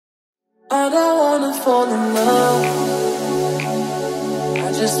I don't wanna fall in love.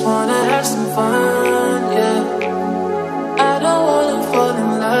 I just wanna have some fun, yeah. I don't wanna fall in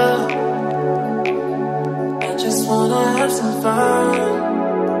love. I just wanna have some fun.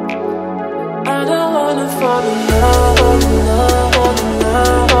 I don't wanna fall in love, fall in love, fall in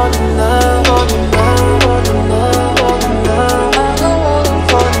love, fall in love, fall in love, fall in love, fall in love.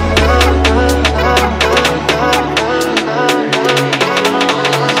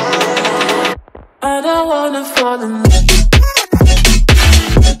 I don't wanna fall in love.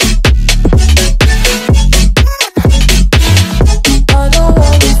 I don't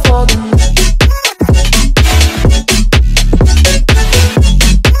wanna fall in love.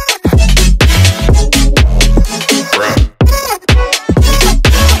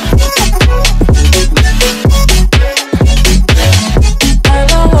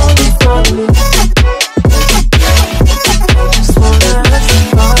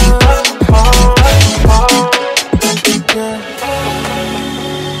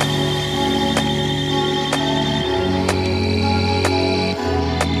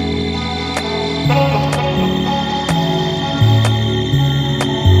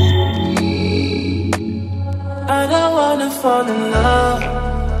 Fall in love.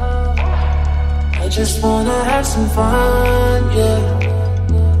 I just wanna have some fun, yeah.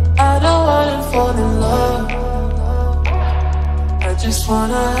 I don't wanna fall in love. I just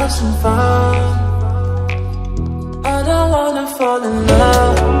wanna have some fun. I don't wanna fall in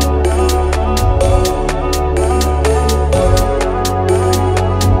love.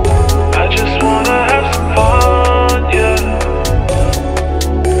 I just wanna have some fun, yeah.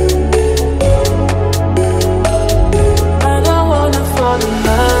 Fall in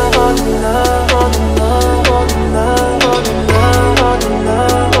love, fall in love, fall in love, fall in love, fall in love, fall in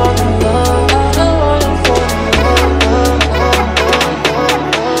love, fall in love.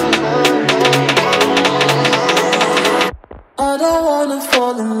 I don't wanna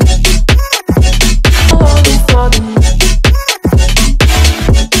fall in love. I don't wanna fall in love. I wanna fall in love.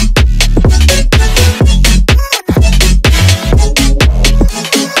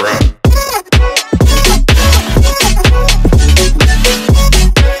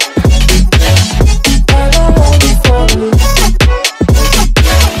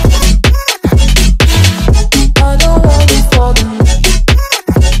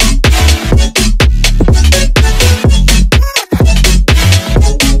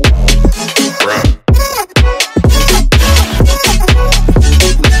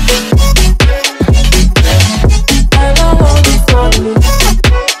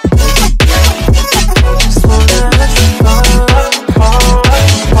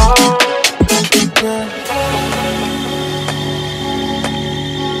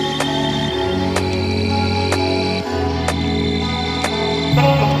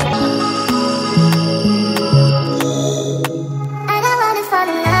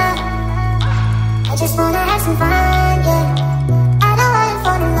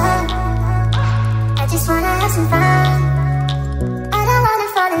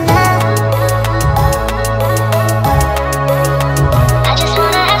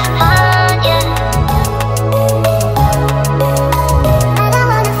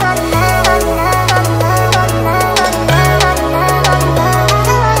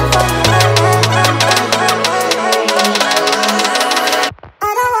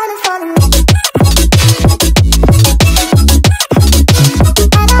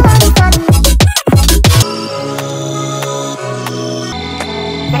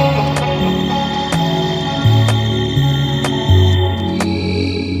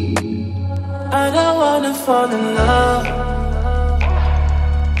 Fall in love.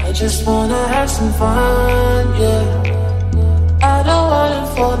 I just wanna have some fun, yeah. I don't wanna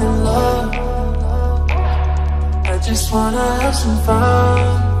fall in love. I just wanna have some fun.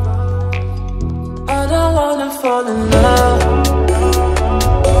 I don't wanna fall in love.